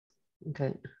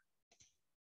Okay.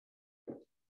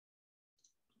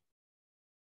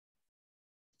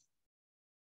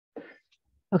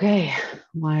 Okay,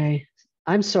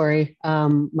 I'm sorry.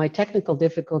 My technical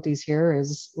difficulties here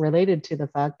is related to the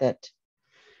fact that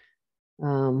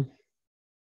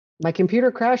my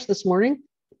computer crashed this morning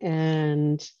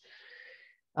and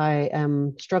I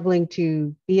am struggling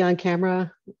to be on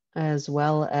camera as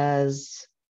well as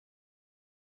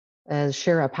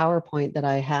share a PowerPoint that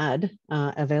I had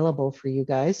available for you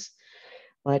guys.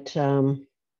 But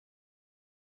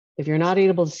if you're not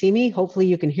able to see me, hopefully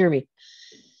you can hear me.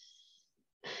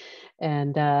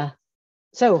 And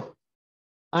so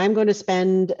I'm going to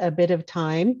spend a bit of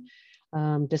time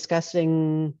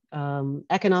discussing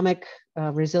economic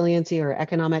resiliency or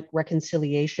economic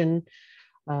reconciliation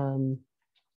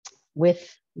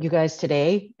with you guys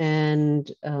today.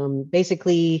 And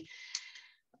basically,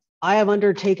 I have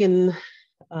undertaken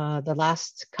the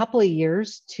last couple of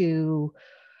years to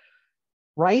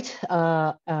write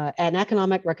an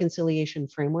economic reconciliation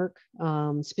framework,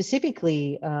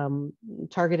 specifically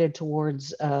targeted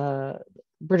towards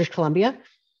British Columbia.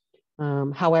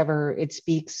 However, it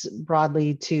speaks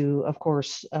broadly to, of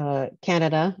course,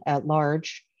 Canada at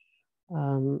large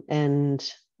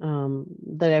and the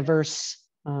diverse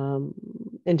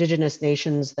Indigenous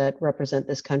nations that represent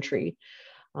this country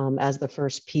as the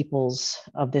first peoples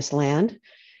of this land.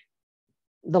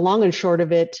 The long and short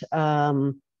of it,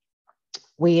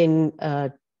 we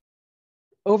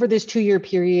over this 2-year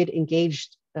period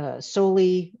engaged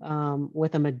solely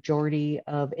with a majority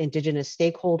of Indigenous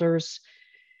stakeholders.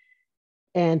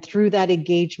 And through that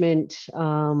engagement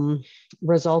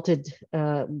resulted,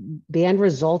 the end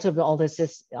result of all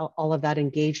of that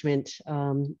engagement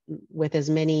with as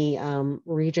many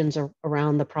regions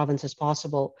around the province as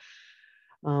possible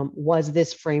was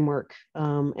this framework.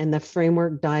 And the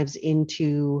framework dives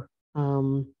into,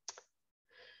 for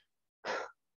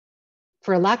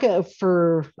a lack of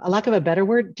a better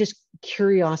word, just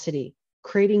curiosity,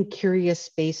 creating curious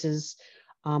spaces,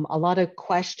 a lot of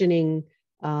questioning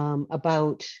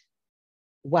about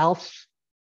wealth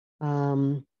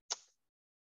and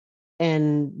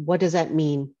what does that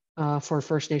mean for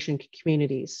First Nation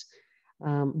communities,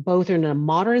 both in a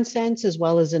modern sense as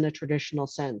well as in a traditional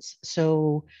sense.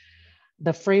 So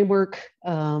the framework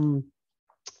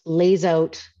lays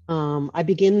out, I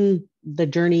begin the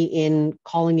journey in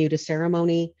calling you to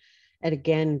ceremony. And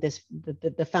again,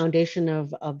 the foundation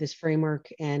of this framework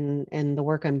and the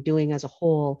work I'm doing as a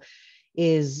whole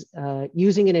is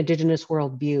using an Indigenous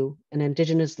worldview, an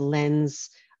Indigenous lens,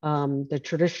 the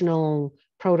traditional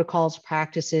protocols,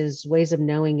 practices, ways of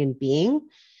knowing and being,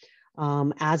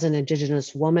 as an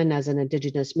Indigenous woman, as an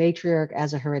Indigenous matriarch,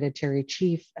 as a hereditary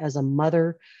chief, as a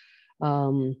mother.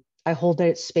 I hold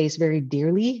that space very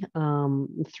dearly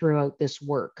throughout this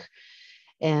work.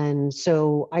 And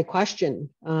so I question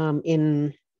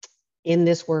in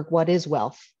this work, what is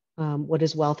wealth? What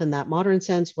is wealth in that modern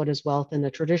sense? What is wealth in the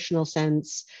traditional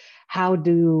sense? How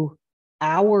do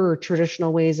our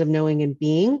traditional ways of knowing and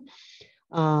being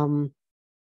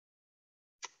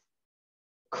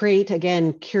create,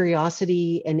 again,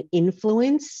 curiosity and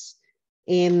influence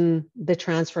in the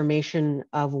transformation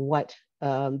of what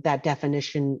that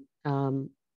definition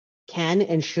can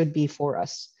and should be for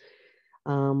us?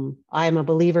 I'm a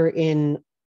believer in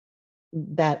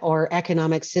that our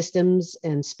economic systems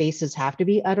and spaces have to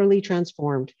be utterly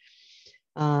transformed.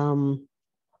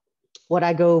 Would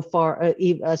I go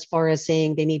as far as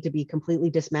saying they need to be completely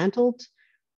dismantled?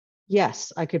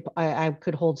 Yes, I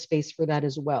could hold space for that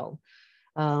as well.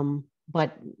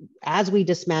 But as we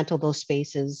dismantle those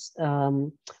spaces,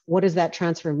 what does that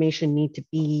transformation need to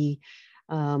be?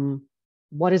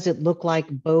 What does it look like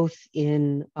both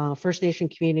in First Nation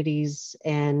communities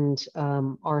and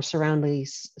our surrounding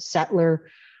settler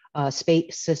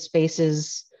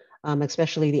spaces,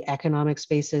 especially the economic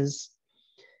spaces?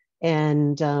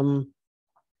 And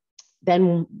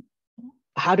then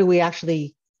how do we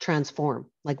actually transform?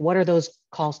 Like, what are those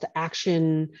calls to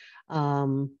action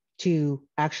to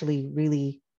actually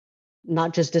really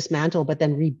not just dismantle, but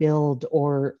then rebuild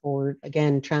or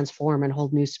again, transform and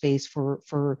hold new space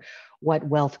for what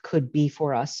wealth could be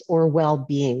for us, or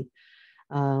well-being,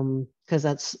 because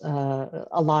that's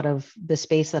a lot of the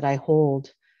space that I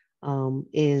hold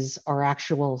is our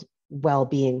actual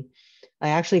well-being. I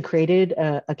actually created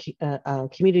a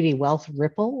community wealth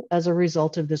ripple as a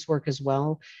result of this work as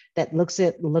well, that looks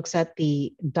at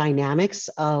the dynamics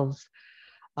of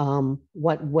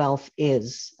what wealth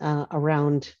is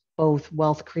around both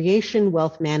wealth creation,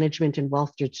 wealth management, and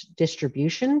wealth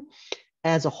distribution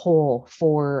as a whole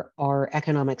for our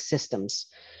economic systems.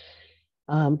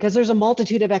 because there's a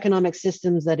multitude of economic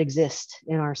systems that exist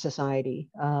in our society.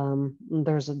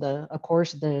 There's of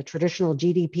course, the traditional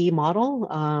GDP model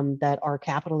that our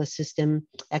capitalist system,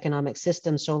 economic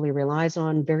system solely relies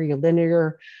on, very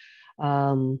linear.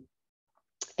 And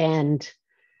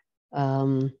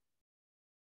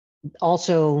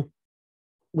also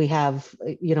we have,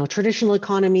 traditional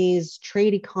economies,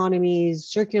 trade economies,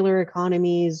 circular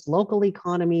economies, local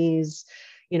economies.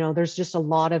 There's just a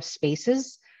lot of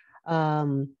spaces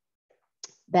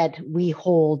that we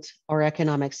hold our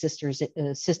economic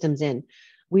systems in.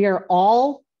 We are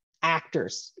all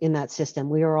actors in that system.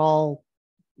 We are all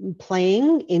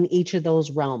playing in each of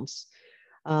those realms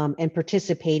and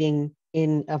participating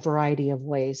in a variety of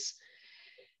ways.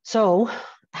 So,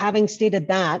 having stated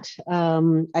that,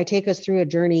 I take us through a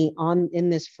journey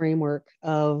in this framework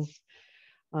of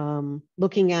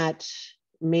looking at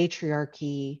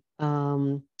matriarchy,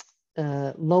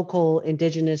 local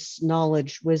Indigenous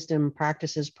knowledge, wisdom,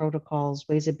 practices, protocols,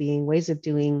 ways of being, ways of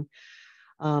doing,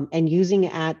 and using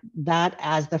that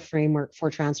as the framework for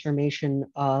transformation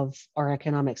of our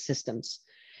economic systems.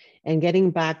 And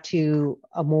getting back to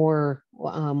a more,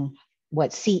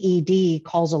 what CED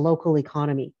calls a local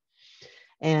economy.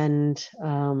 And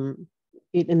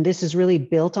this is really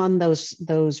built on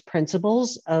those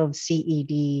principles of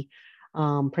CED,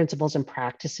 principles and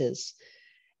practices,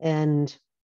 and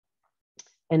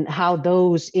how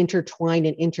those intertwine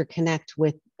and interconnect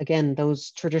with, again,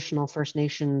 those traditional First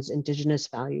Nations Indigenous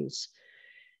values.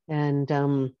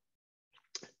 And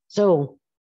so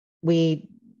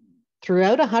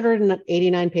throughout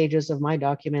 189 pages of my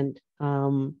document,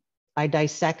 I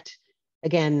dissect,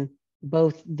 again,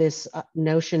 both this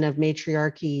notion of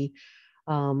matriarchy,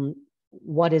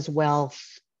 what is wealth,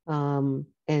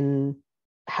 and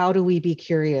how do we be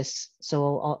curious?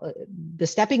 So the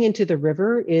stepping into the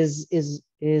river is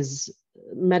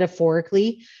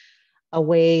metaphorically a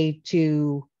way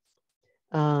to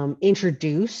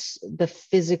introduce the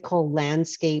physical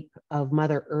landscape of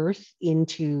Mother Earth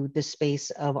into the space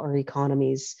of our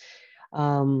economies.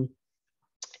 And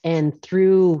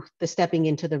through the stepping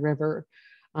into the river,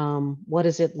 what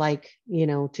is it like,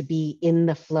 to be in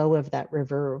the flow of that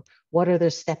river? What are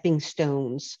the stepping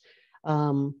stones?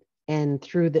 And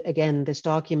through this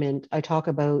document, I talk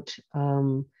about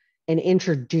and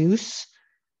introduce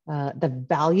the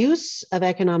values of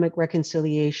economic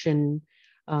reconciliation,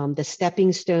 the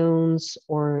stepping stones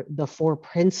or the 4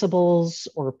 principles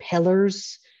or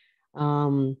pillars.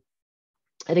 And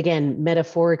again,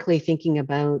 metaphorically thinking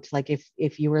about, like,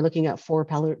 if you were looking at 4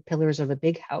 pillars of a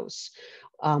big house,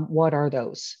 what are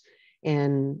those?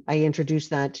 And I introduced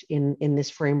that in this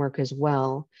framework as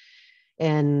well.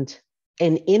 And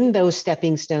in those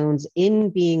stepping stones, in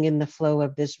being in the flow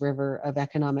of this river of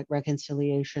economic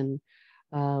reconciliation,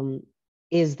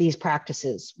 is these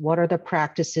practices. What are the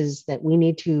practices that we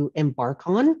need to embark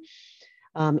on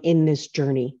in this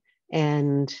journey?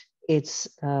 And it's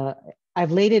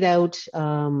I've laid it out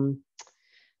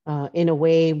in a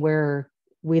way where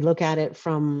we look at it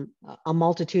from a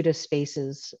multitude of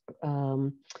spaces,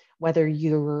 whether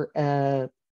you're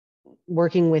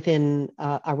working within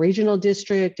a regional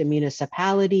district, a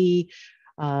municipality,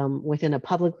 within a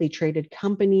publicly traded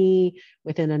company,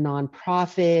 within a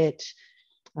nonprofit,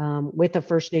 with a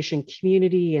First Nation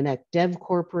community, an dev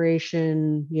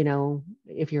corporation,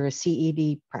 if you're a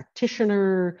CED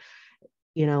practitioner,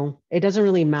 it doesn't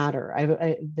really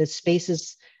matter. The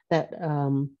spaces that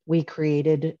we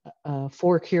created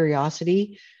for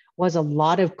curiosity was a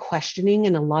lot of questioning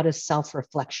and a lot of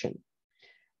self-reflection.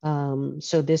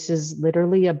 So this is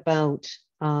literally about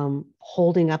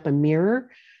holding up a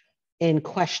mirror and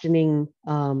questioning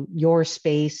your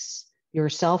space,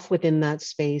 yourself within that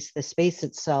space, the space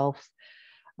itself,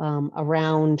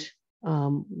 around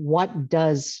what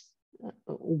does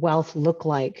wealth look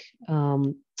like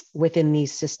within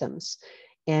these systems.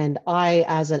 And I,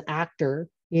 as an actor,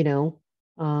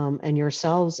 and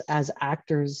yourselves as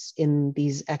actors in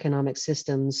these economic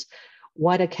systems,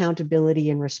 what accountability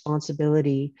and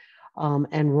responsibility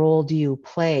and role do you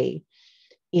play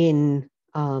in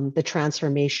the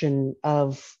transformation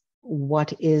of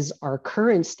what is our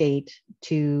current state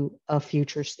to a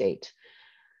future state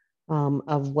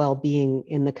of well-being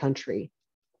in the country?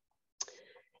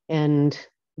 And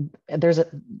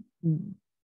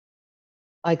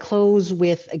I close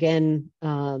with, again,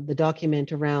 the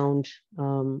document around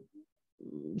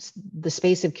the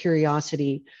space of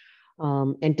curiosity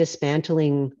and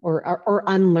dismantling or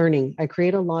unlearning. I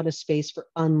create a lot of space for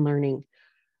unlearning,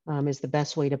 is the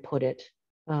best way to put it.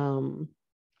 And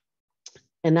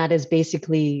that is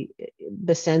basically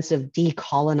the sense of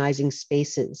decolonizing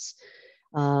spaces.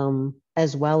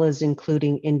 as well as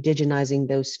including indigenizing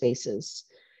those spaces.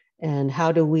 And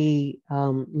how do we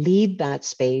lead that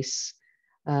space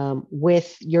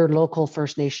with your local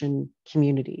First Nation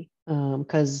community?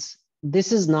 Because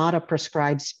this is not a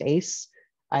prescribed space.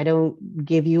 I don't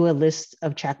give you a list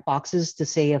of check boxes to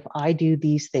say if I do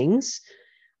these things,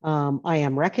 I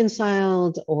am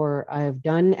reconciled or I've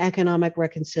done economic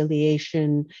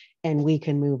reconciliation and we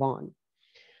can move on.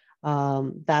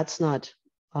 That's not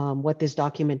what this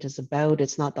document is about.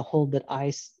 It's not the hold that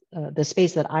the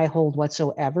space that I hold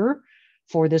whatsoever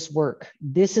for this work.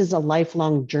 This is a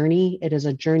lifelong journey. It is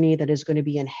a journey that is going to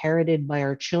be inherited by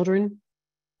our children.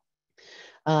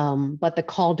 But the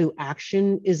call to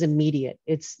action is immediate.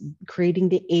 It's creating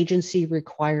the agency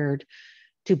required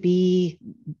to be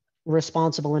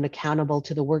responsible and accountable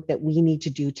to the work that we need to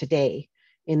do today,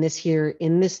 in this here,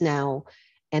 in this now,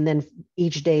 and then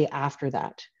each day after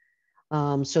that.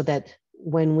 So that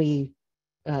when we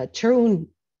turn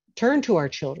to our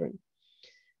children,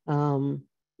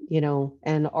 you know,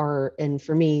 and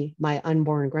for me, my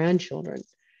unborn grandchildren,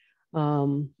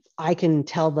 I can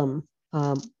tell them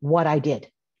what I did,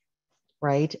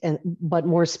 right? But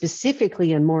more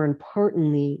specifically and more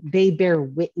importantly, they bear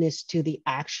witness to the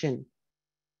action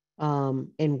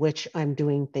in which I'm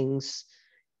doing things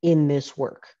in this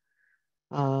work.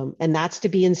 And that's to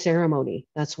be in ceremony.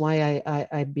 That's why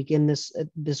I begin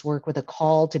this work with a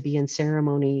call to be in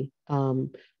ceremony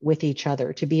with each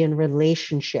other, to be in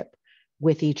relationship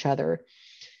with each other.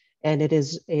 And it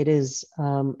is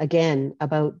again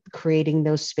about creating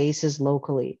those spaces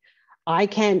locally. I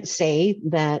can't say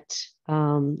that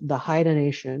the Haida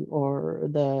Nation or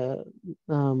the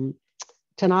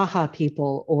Tanaha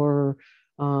people or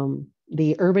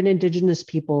the urban Indigenous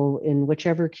people in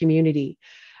whichever community,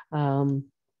 I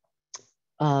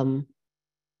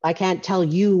can't tell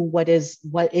you what is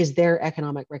their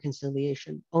economic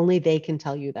reconciliation. Only they can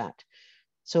tell you that.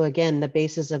 So again, the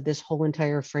basis of this whole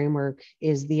entire framework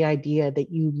is the idea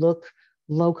that you look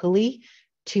locally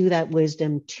to that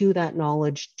wisdom, to that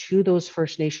knowledge, to those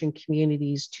First Nation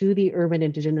communities, to the urban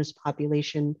Indigenous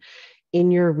population in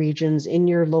your regions, in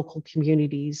your local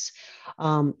communities,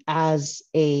 as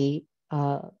a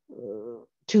to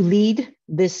lead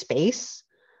this space,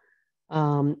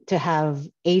 to have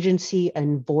agency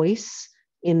and voice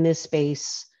in this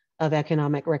space of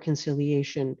economic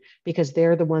reconciliation, because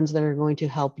they're the ones that are going to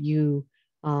help you,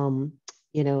 you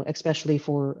know, especially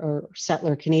for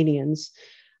settler Canadians,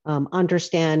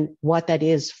 understand what that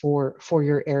is for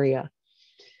your area.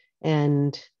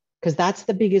 And because that's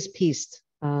the biggest piece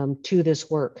to this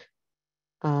work.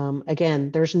 Again,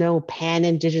 there's no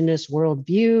pan-Indigenous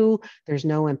worldview. There's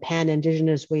no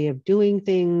pan-Indigenous way of doing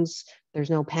things. There's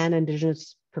no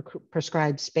pan-Indigenous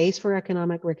prescribed space for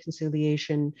economic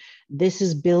reconciliation. This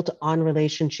is built on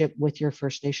relationship with your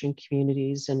First Nation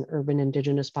communities and urban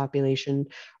Indigenous population,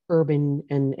 urban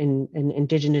and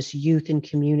Indigenous youth and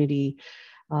community,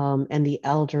 and the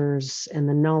elders and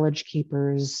the knowledge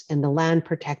keepers and the land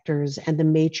protectors and the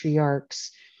matriarchs.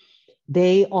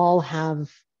 They all have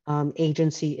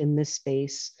agency in this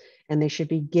space, and they should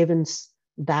be given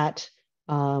that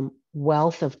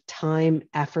wealth of time,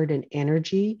 effort, and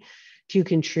energy to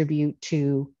contribute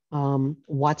to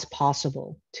what's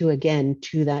possible, to again,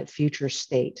 to that future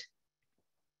state.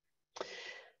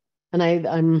 And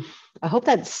I hope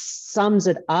that sums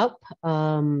it up.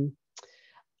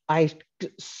 I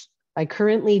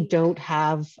currently don't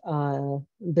have,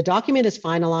 the document is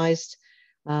finalized.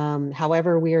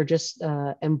 However, we are just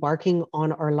embarking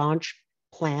on our launch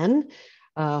plan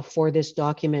for this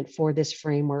document, for this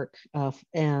framework.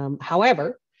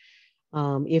 However,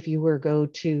 if you were go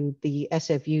to the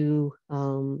SFU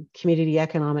Community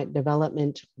Economic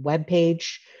Development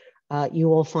webpage, you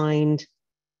will find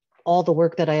all the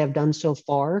work that I have done so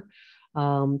far.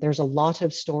 There's a lot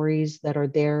of stories that are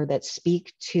there that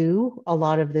speak to a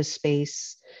lot of this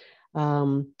space.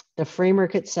 The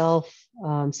framework itself,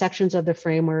 sections of the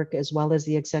framework, as well as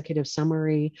the executive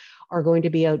summary, are going to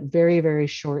be out very, very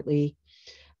shortly.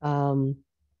 And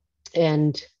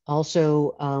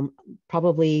also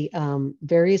probably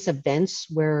various events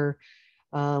where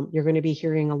you're going to be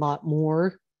hearing a lot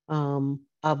more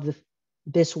of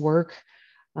this work.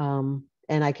 And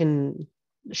I can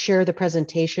share the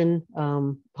presentation.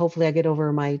 Hopefully I get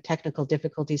over my technical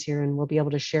difficulties here and we'll be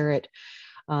able to share it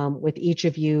with each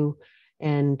of you,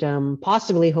 and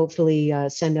possibly, hopefully,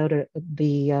 send out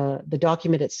the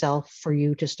document itself for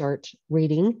you to start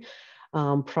reading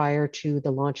prior to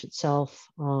the launch itself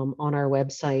on our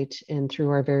website and through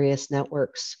our various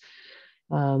networks.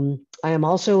 I am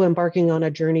also embarking on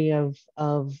a journey of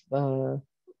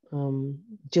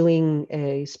doing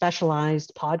a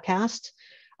specialized podcast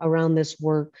around this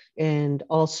work, and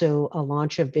also a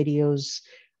launch of videos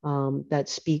that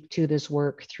speak to this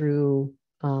work through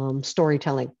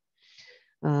storytelling.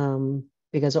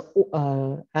 Because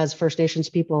as First Nations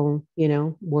people, you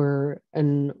know, we're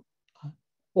an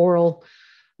oral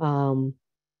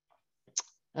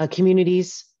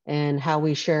communities, and how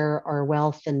we share our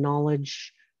wealth and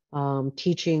knowledge,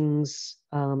 teachings,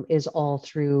 is all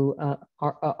through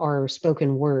our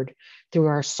spoken word, through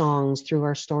our songs, through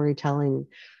our storytelling,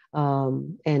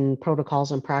 and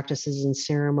protocols and practices and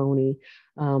ceremony,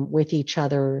 with each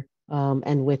other,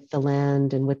 and with the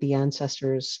land and with the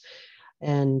ancestors.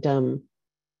 And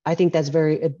I think that's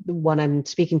very, what I'm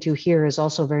speaking to here is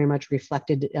also very much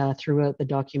reflected throughout the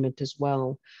document as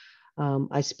well.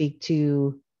 I speak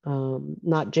to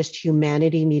not just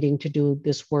humanity needing to do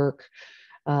this work,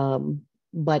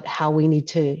 but how we need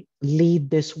to lead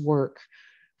this work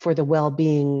for the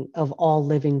well-being of all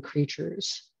living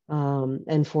creatures,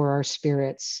 and for our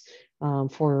spirits,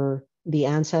 for the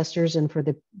ancestors, and for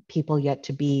the people yet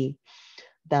to be,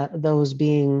 that those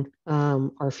being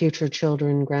our future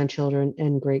children, grandchildren,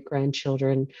 and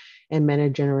great-grandchildren, and many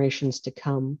generations to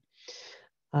come.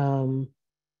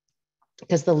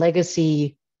 Because the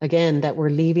legacy, again, that we're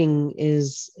leaving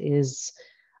is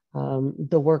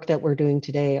the work that we're doing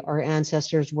today. Our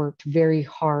ancestors worked very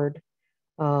hard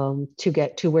to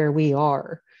get to where we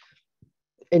are,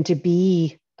 and to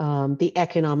be the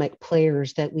economic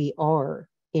players that we are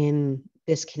in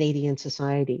this Canadian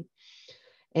society,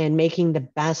 and making the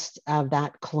best of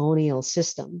that colonial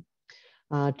system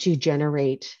to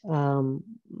generate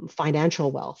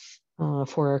financial wealth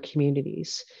for our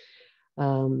communities.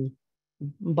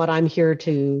 But I'm here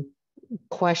to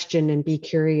question and be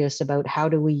curious about how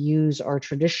do we use our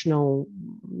traditional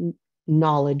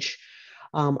knowledge,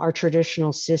 our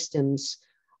traditional systems,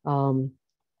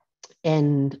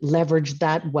 and leverage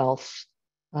that wealth,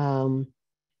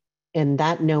 and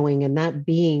that knowing and that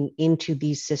being into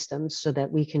these systems, so that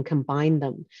we can combine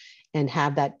them and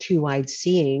have that two-eyed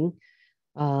seeing,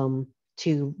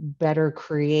 to better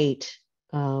create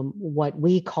what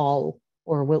we call,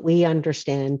 or what we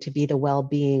understand to be, the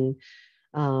well-being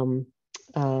of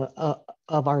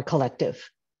our collective,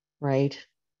 right?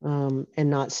 And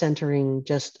not centering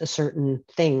just a certain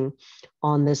thing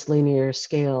on this linear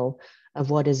scale of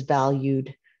what is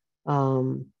valued,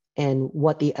 and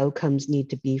what the outcomes need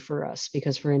to be for us.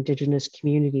 Because for Indigenous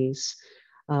communities,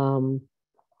 and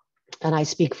I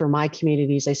speak for my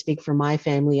communities, I speak for my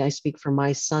family, I speak for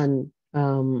my son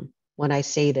when I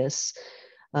say this,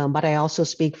 but I also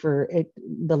speak for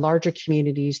the larger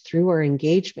communities through our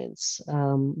engagements,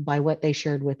 by what they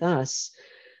shared with us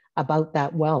about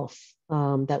that wealth,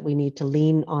 that we need to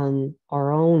lean on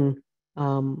our own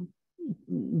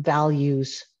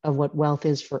values of what wealth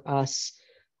is for us,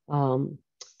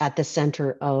 at the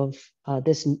center of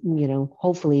this, you know,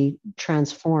 hopefully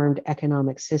transformed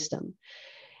economic system.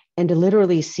 And to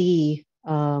literally see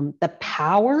the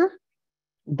power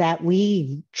that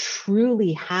we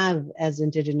truly have as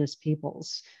Indigenous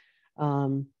peoples,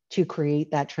 to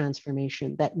create that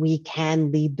transformation, that we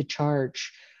can lead the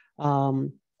charge,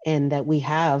 and that we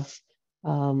have,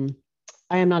 I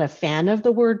am not a fan of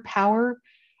the word power,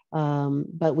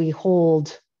 but we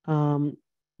hold,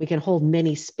 we can hold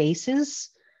many spaces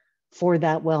for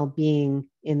that well-being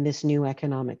in this new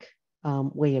economic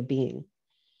way of being.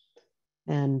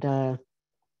 And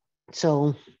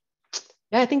so,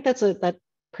 yeah, I think that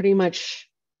pretty much,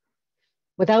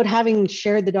 without having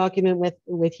shared the document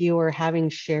with you, or having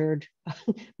shared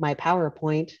my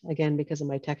PowerPoint, again, because of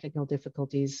my technical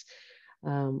difficulties,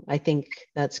 I think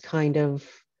that's kind of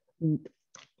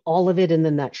all of it in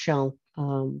the nutshell.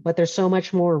 But there's so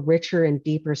much more richer and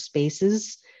deeper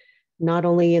spaces, not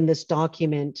only in this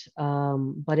document,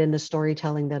 but in the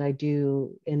storytelling that I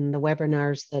do, in the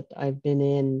webinars that I've been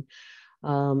in,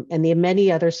 and the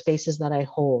many other spaces that I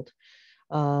hold.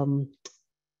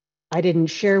 I didn't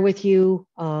share with you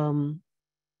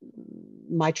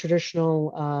my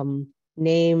traditional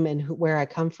name and where I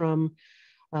come from,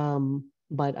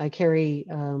 but I carry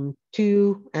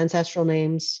two ancestral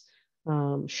names,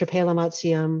 Sxwpilemaát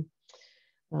Siyám.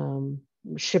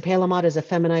 Sxwpilemaát is a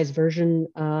feminized version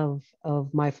of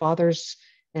my father's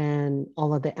and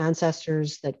all of the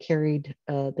ancestors that carried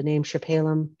the name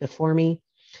Sxwpilem before me.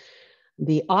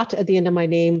 The "at" at the end of my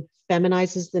name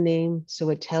feminizes the name, so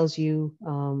it tells you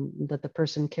that the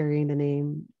person carrying the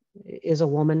name is a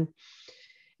woman.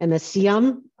 And the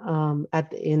Siyám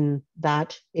in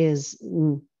that is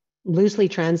loosely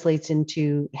translates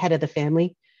into head of the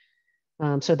family.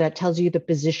 So that tells you the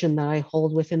position that I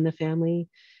hold within the family.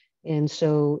 And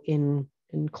so in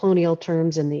colonial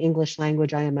terms, in the English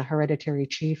language, I am a hereditary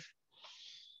chief.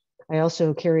 I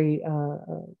also carry a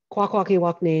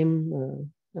Kwakwaka'wakw name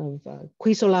of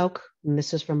Quisolauk, and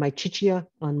this is from my Chichia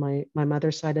on my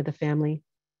mother's side of the family.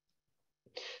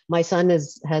 My son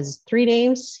has 3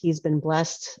 names. He's been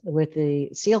blessed with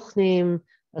a Syilx name,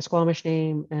 a Squamish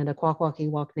name, and a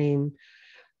Kwakwaka'wakw name.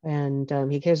 And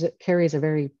he carries a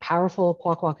very powerful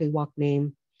Kwakwaka'wakw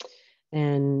name,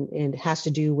 and it has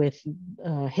to do with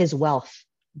his wealth,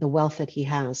 the wealth that he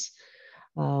has.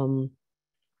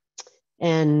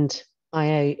 And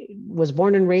I was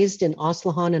born and raised in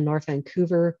Oslahan in North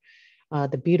Vancouver,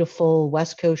 the beautiful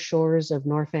West Coast shores of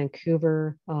North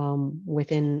Vancouver,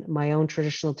 within my own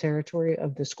traditional territory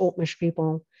of the Squamish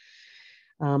people.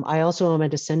 I also am a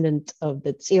descendant of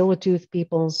the Tsleil-Waututh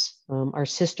peoples, our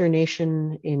sister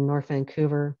nation in North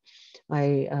Vancouver.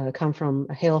 I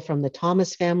hail from the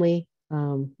Thomas family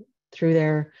through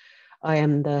there. I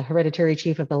am the hereditary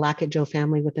chief of the Leanne Joe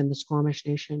family within the Squamish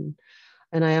Nation.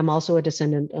 And I am also a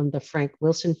descendant of the Frank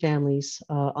Wilson families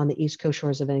on the east coast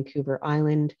shores of Vancouver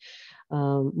Island,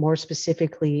 more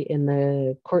specifically in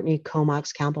the Courtenay,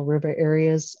 Comox, Campbell River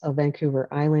areas of Vancouver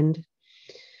Island.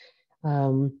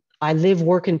 I live,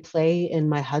 work, and play in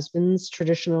my husband's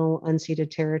traditional unceded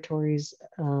territories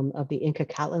of the Inca,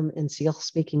 Catlam, and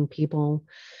Syilx-speaking people.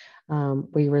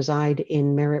 We reside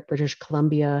in Merritt, British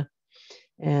Columbia,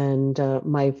 and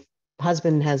my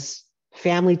husband has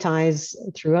family ties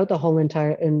throughout the whole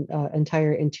entire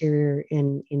interior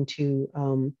into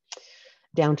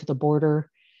down to the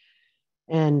border.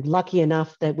 And lucky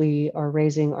enough that we are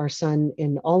raising our son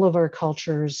in all of our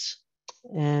cultures.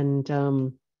 And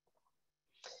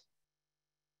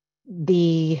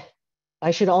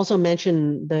I should also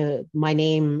mention my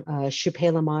name,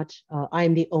 Sxwpilemaát. I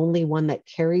am the only one that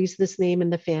carries this name in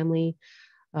the family.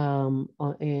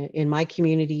 In my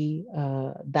community,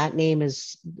 that name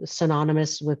is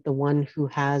synonymous with the one who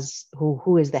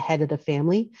is the head of the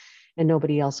family, and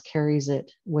nobody else carries it.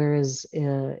 Whereas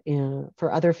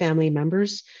for other family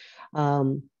members,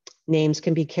 names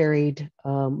can be carried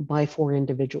by 4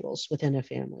 individuals within a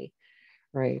family,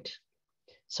 right?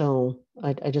 So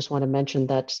I just want to mention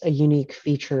that's a unique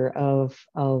feature of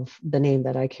the name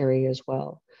that I carry as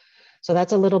well. So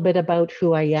that's a little bit about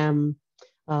who I am,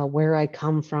 where I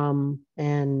come from,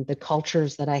 and the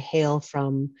cultures that I hail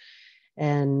from,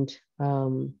 and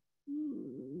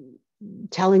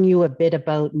telling you a bit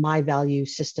about my value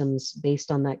systems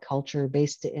based on that culture,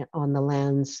 based on the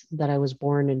lands that I was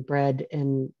born and bred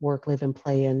and work, live, and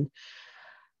play in.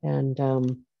 And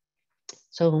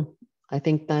so I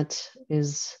think that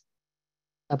is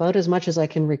about as much as I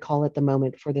can recall at the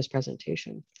moment for this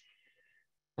presentation.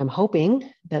 I'm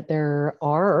hoping that there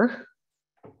are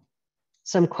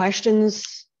some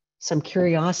questions, some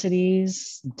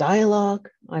curiosities, dialogue.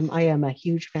 I am a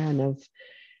huge fan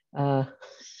of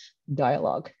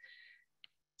dialogue.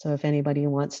 So if anybody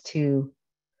wants to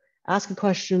ask a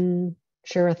question,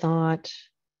 share a thought,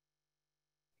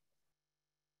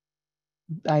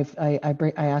 I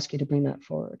ask you to bring that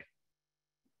forward.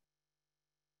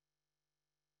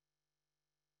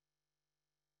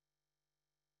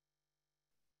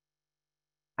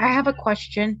 I have a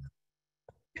question.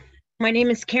 My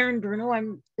name is Karen Bruno. I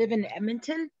live in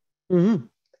Edmonton. Mm-hmm.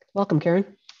 Welcome, Karen.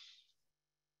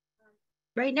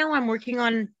 Right now, I'm working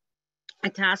on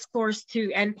a task force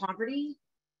to end poverty.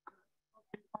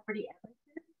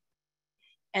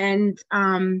 And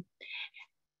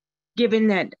given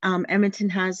that Edmonton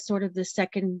has sort of the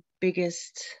second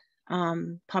biggest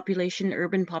population,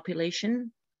 urban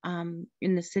population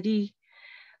in the city,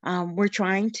 we're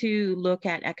trying to look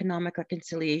at economic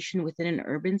reconciliation within an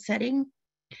urban setting.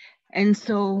 And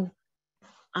so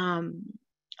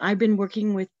I've been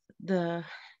working with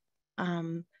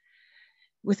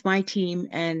with my team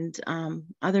and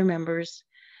other members,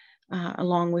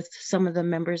 along with some of the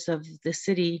members of the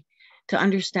city, to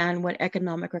understand what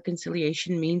economic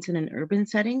reconciliation means in an urban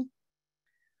setting.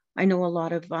 I know a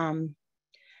lot of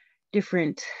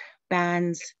different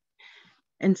bands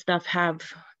and stuff have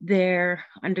their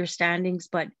understandings,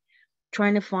 but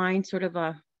trying to find sort of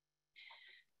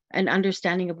an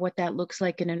understanding of what that looks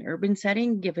like in an urban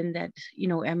setting, given that, you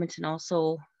know, Edmonton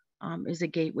also is a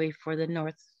gateway for the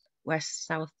North, West,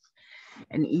 South,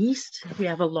 and East. We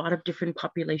have a lot of different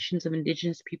populations of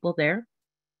Indigenous people there.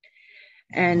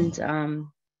 And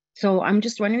so I'm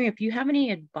just wondering if you have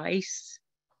any advice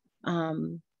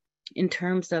in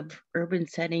terms of urban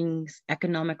settings,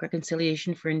 economic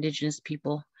reconciliation for Indigenous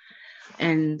people.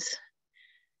 And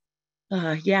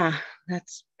yeah,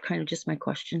 that's kind of just my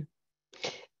question.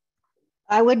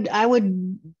 I would,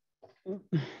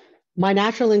 my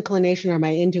natural inclination or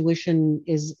my intuition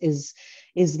is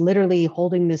literally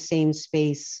holding the same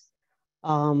space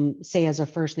say as a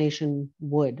First Nation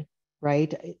would,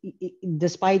 right?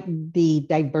 Despite the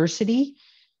diversity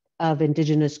of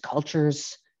Indigenous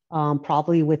cultures,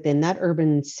 probably within that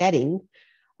urban setting,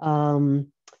 the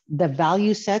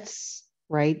value sets,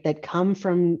 right, that come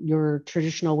from your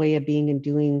traditional way of being and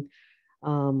doing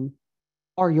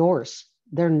are yours.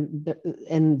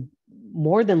 And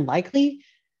more than likely,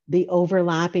 the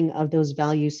overlapping of those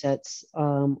value sets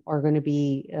are going to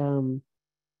be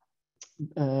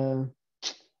the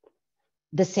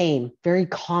same, very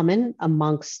common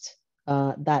amongst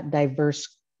that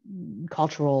diverse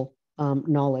cultural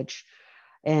knowledge,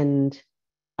 and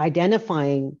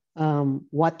identifying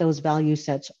what those value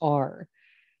sets are.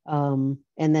 And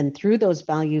then through those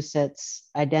value sets,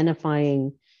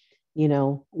 identifying,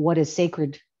 what is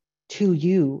sacred to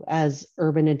you as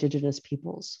urban Indigenous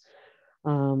peoples.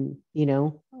 Is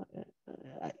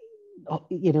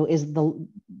the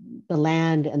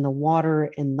land and the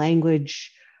water and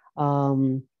language,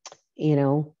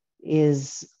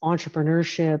 is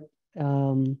entrepreneurship,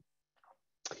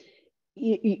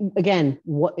 again,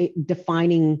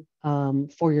 defining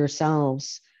for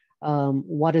yourselves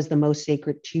what is the most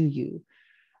sacred to you,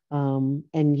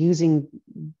 and using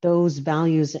those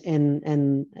values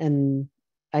and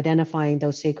identifying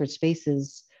those sacred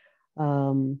spaces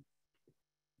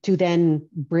to then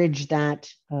bridge that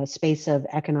space of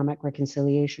economic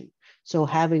reconciliation. So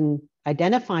having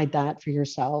identified that for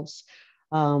yourselves,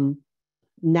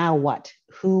 now what?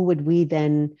 Who would we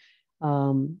then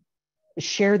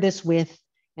share this with,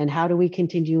 and how do we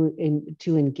continue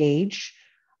to engage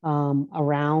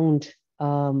around,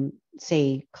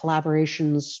 say,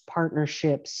 collaborations,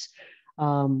 partnerships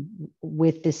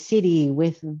with the city,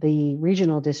 with the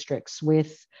regional districts,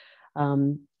 with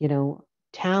the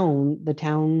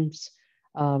town's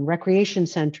recreation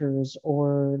centers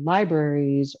or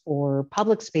libraries or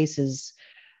public spaces.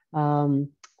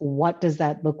 What does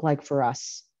that look like for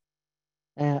us?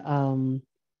 And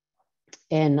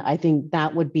I think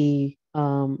that would be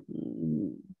the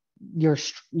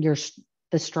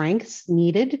strengths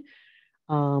needed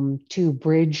to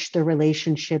bridge the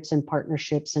relationships and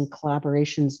partnerships and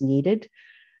collaborations needed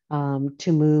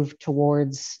to move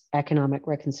towards economic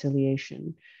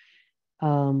reconciliation.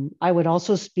 I would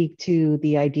also speak to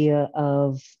the idea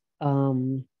of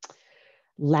land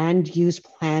use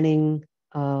planning,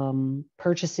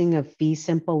 purchasing of fee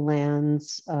simple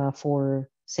lands for,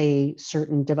 say,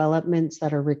 certain developments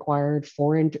that are required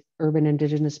for urban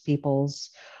Indigenous peoples.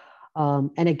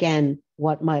 And again,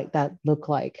 what might that look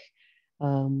like?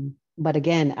 But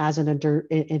again, as an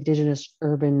Indigenous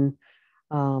urban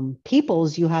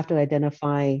peoples, you have to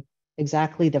identify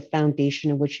exactly the foundation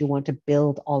in which you want to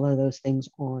build all of those things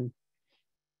on,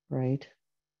 right?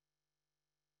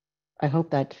 I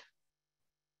hope that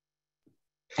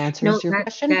answers your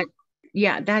question.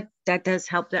 That does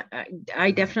help. That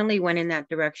I definitely went in that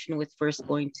direction with first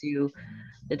going to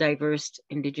the diverse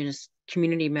Indigenous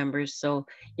community members. So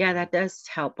yeah, that does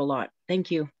help a lot. Thank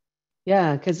you.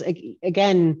 Yeah, because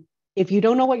again, if you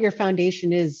don't know what your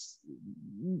foundation is,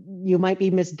 you might be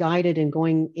misguided and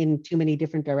going in too many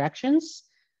different directions,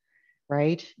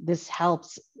 right? This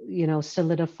helps,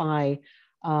 solidify,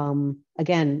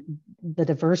 again, the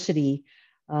diversity.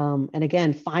 And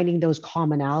again, finding those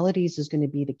commonalities is going to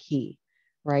be the key,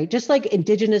 right? Just like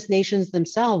Indigenous nations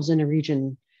themselves in a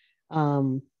region,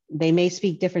 they may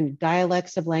speak different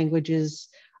dialects of languages.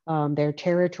 Their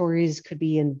territories could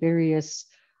be in various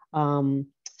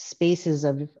spaces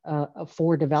of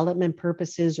for development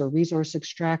purposes or resource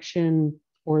extraction,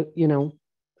 or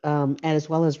as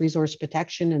well as resource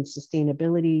protection and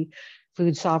sustainability,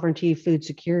 food sovereignty, food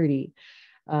security,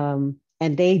 and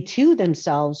they too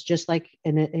themselves, just like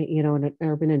in an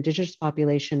urban Indigenous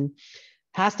population,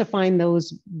 has to find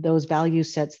those value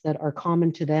sets that are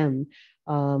common to them,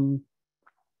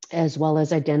 as well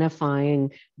as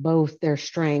identifying both their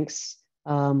strengths.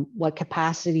 What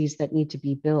capacities that need to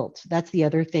be built. That's the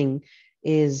other thing,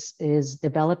 is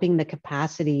developing the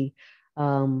capacity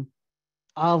of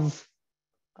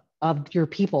your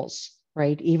peoples,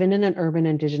 right? Even in an urban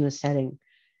Indigenous setting.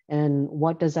 And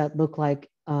what does that look like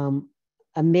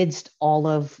amidst all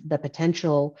of the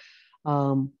potential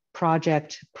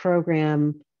project,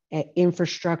 program,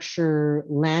 infrastructure,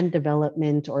 land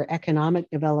development, or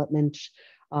economic development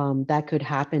that could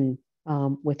happen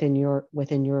within your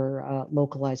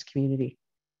localized community.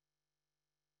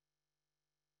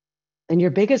 And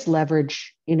your biggest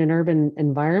leverage in an urban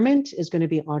environment is going to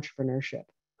be entrepreneurship.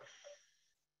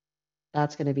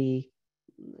 That's going to be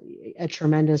a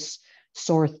tremendous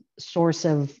source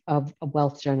of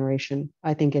wealth generation,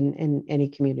 I think, in any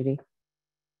community.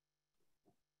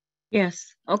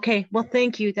 Yes. Okay. Well,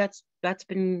 thank you. That's that's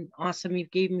been awesome.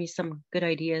 You've given me some good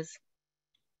ideas.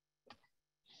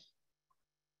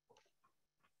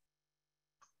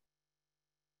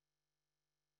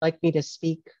 Like me to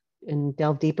speak and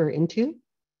delve deeper into,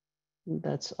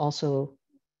 that's also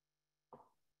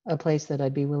a place that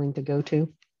I'd be willing to go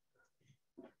to.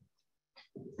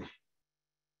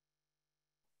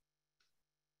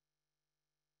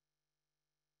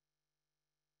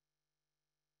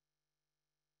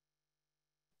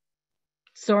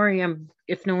 Sorry,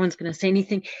 if no one's going to say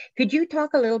anything. Could you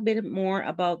talk a little bit more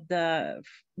about the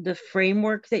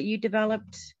framework that you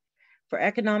developed for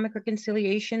economic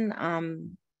reconciliation?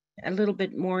 A little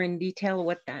bit more in detail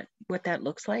what that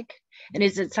looks like, and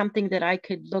is it something that I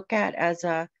could look at as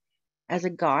a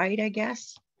guide, I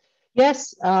guess?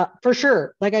 Yes, for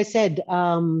sure. Like I said,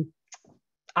 I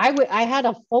had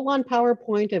a full-on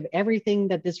PowerPoint of everything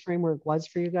that this framework was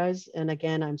for you guys. And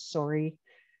again, I'm sorry,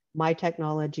 my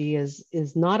technology is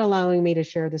not allowing me to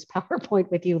share this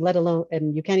PowerPoint with you, let alone,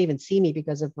 and you can't even see me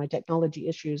because of my technology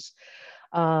issues.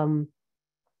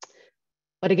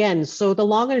 But again, so the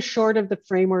long and short of the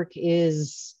framework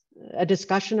is a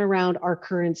discussion around our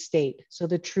current state. So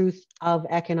the truth of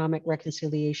economic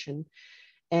reconciliation.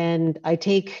 And I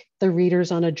take the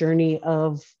readers on a journey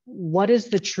of what is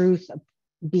the truth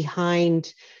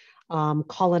behind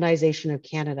colonization of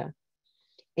Canada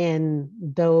and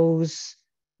those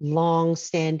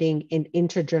long-standing and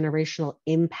intergenerational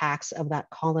impacts of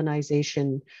that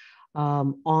colonization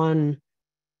on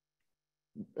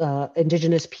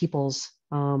Indigenous peoples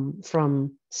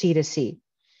from sea to sea.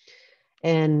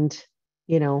 And,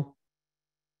 you know,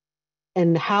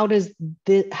 and how has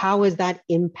that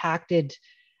impacted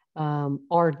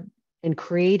and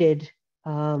created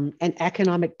an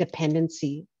economic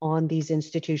dependency on these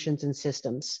institutions and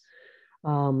systems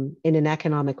in an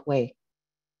economic way,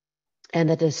 and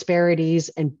the disparities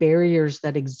and barriers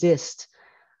that exist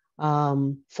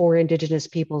for Indigenous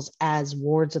peoples as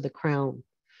wards of the Crown,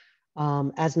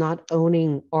 as not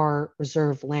owning our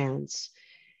reserve lands,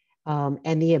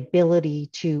 and the ability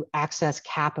to access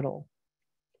capital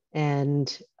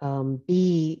and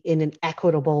be in an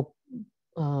equitable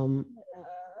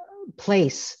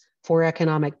place for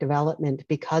economic development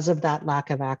because of that lack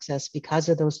of access, because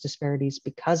of those disparities,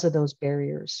 because of those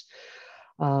barriers,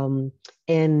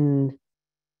 and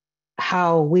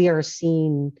how we are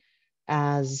seen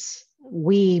as,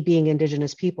 we being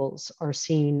Indigenous peoples are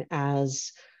seen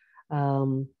as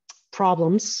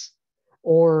problems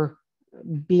or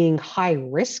being high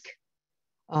risk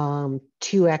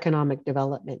to economic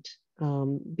development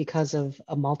because of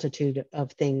a multitude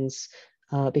of things,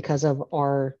 because of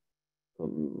our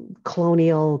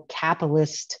colonial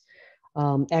capitalist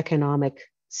economic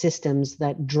systems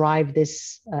that drive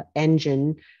this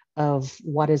engine of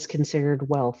what is considered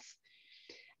wealth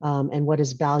and what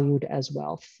is valued as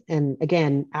wealth. And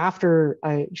again, after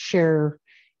I share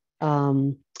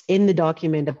in the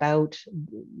document about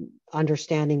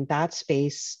understanding that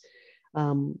space,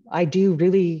 I do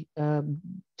really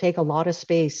take a lot of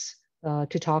space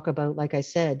to talk about, like I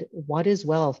said, what is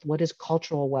wealth? What is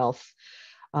cultural wealth?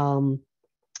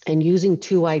 And using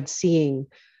two-eyed seeing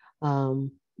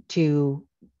to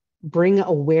bring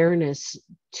awareness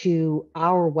to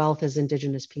our wealth as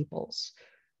Indigenous peoples,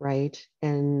 right?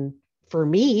 And for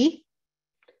me,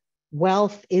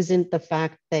 wealth isn't the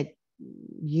fact that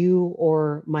you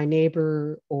or my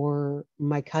neighbor or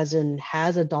my cousin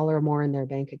has $1 more in their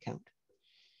bank account.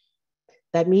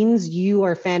 That means you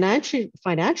are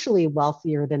financially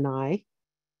wealthier than I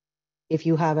if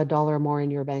you have $1 more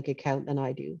in your bank account than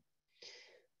I do.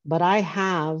 But I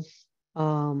have,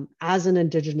 as an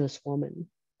Indigenous woman,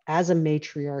 as a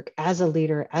matriarch, as a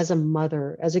leader, as a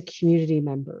mother, as a community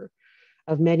member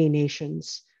of many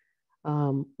nations,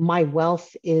 my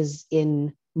wealth is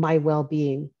in my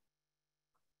well-being.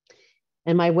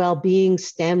 And my well-being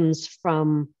stems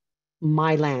from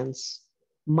my lands,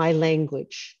 my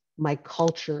language, my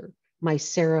culture, my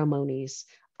ceremonies,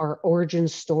 our origin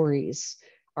stories,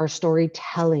 our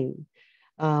storytelling,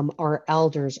 our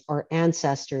elders, our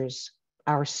ancestors,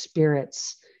 our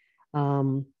spirits,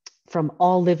 from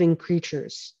all living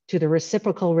creatures, to the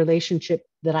reciprocal relationship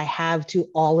that I have to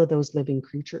all of those living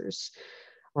creatures,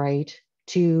 right?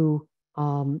 To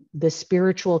the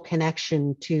spiritual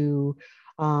connection to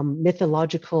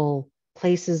mythological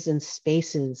places and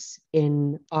spaces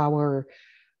in our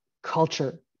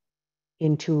culture,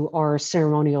 into our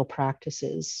ceremonial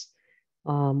practices.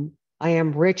 I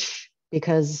am rich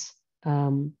because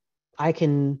I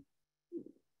can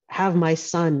have my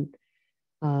son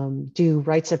do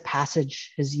rites of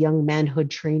passage, his young manhood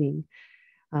training.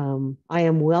 I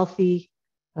am wealthy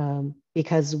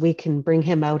because we can bring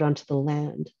him out onto the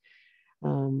land.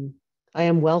 I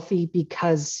am wealthy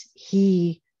because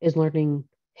he is learning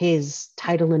his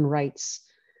title and rights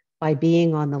by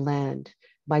being on the land,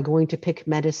 by going to pick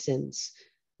medicines,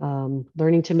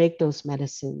 learning to make those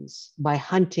medicines, by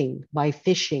hunting, by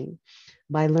fishing,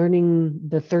 by learning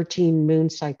the 13 moon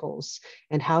cycles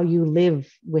and how you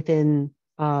live within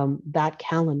that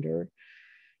calendar,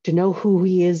 to know who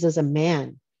he is as a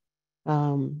man,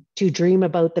 to dream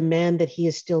about the man that he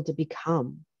is still to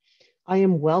become. I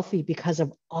am wealthy because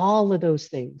of all of those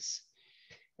things.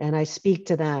 And I speak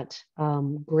to that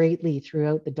greatly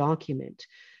throughout the document,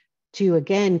 to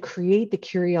again create the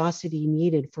curiosity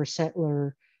needed for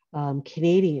settler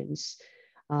Canadians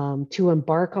to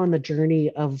embark on the journey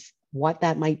of what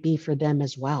that might be for them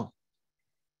as well.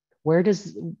 What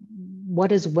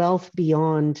is wealth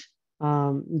beyond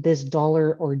this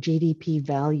dollar or GDP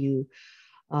value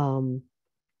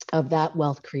of that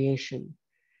wealth creation?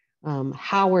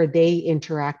 How are they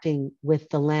interacting with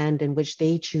the land in which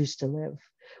they choose to live?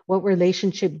 What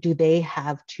relationship do they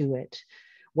have to it?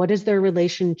 What is their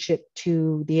relationship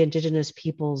to the Indigenous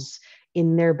peoples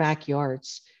in their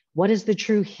backyards? What is the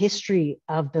true history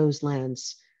of those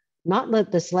lands? Not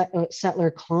the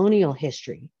settler colonial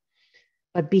history,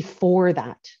 but before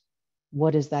that,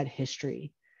 what is that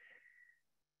history?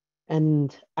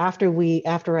 And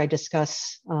after I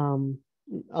discuss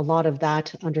a lot of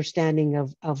that understanding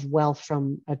of wealth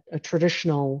from a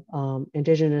traditional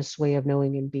Indigenous way of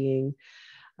knowing and being,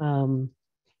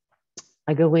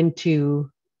 I go into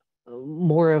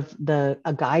more of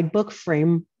a guidebook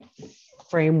framework.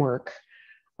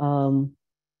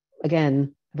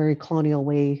 Again, a very colonial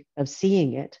way of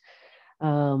seeing it,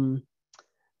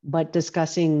 but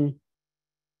discussing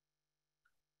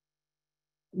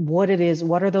what it is,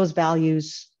 what are those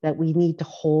values that we need to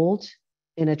hold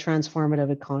in a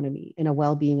transformative economy, in a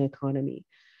well-being economy,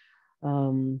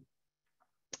 in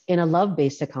a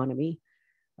love-based economy,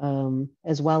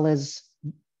 as well as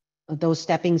those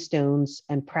stepping stones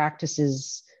and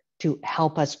practices to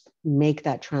help us make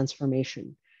that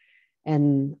transformation.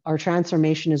 And our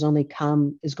transformation is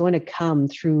going to come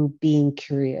through being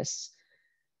curious.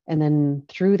 And then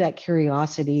through that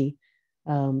curiosity,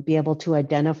 be able to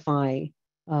identify,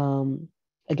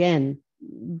 again,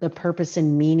 the purpose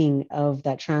and meaning of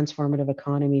that transformative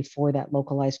economy for that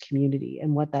localized community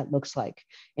and what that looks like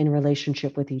in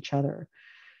relationship with each other.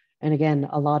 And again,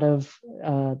 a lot of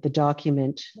the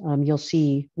document you'll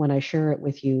see when I share it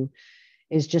with you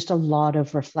is just a lot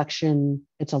of reflection.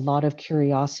 It's a lot of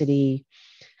curiosity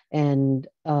and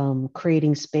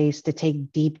creating space to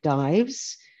take deep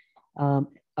dives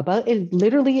about it.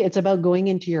 Literally, it's about going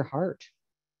into your heart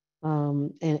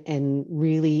and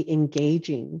really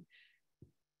engaging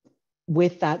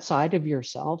with that side of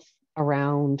yourself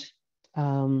around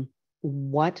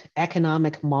what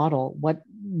economic model,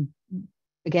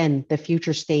 again, the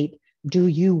future state do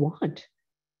you want?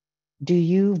 Do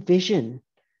you vision,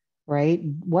 right?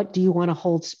 What do you want to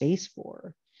hold space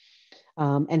for?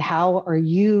 And how are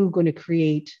you going to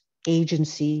create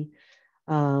agency?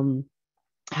 How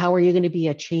are you going to be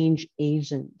a change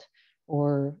agent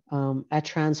or a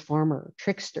transformer,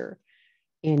 trickster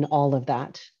in all of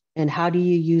that? And how do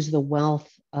you use the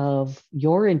wealth of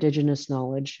your Indigenous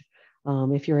knowledge,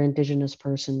 if you're an Indigenous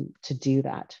person, to do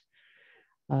that?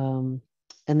 And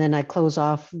then I close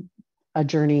off a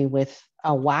journey with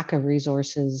a whack of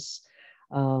resources,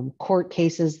 court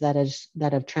cases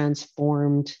that have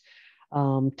transformed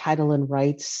title and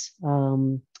rights,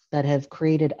 that have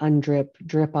created UNDRIP,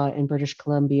 DRIPA in British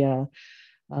Columbia,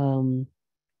 and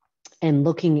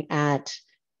looking at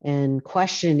and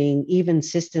questioning even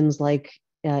systems like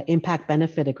impact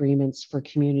benefit agreements for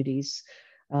communities,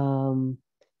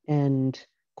 and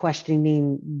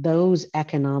questioning those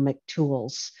economic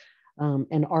tools.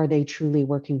 And are they truly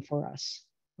working for us,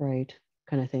 right?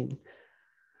 Kind of thing.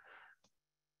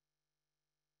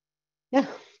 Yeah,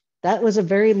 that was a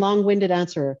very long-winded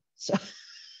answer. So,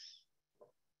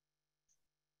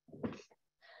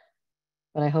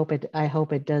 but I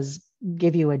hope it does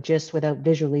give you a gist without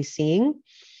visually seeing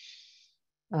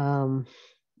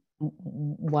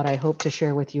what I hope to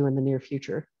share with you in the near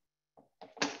future.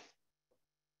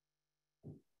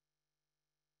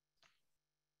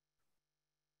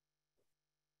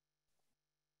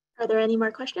 Are there any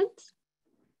more questions?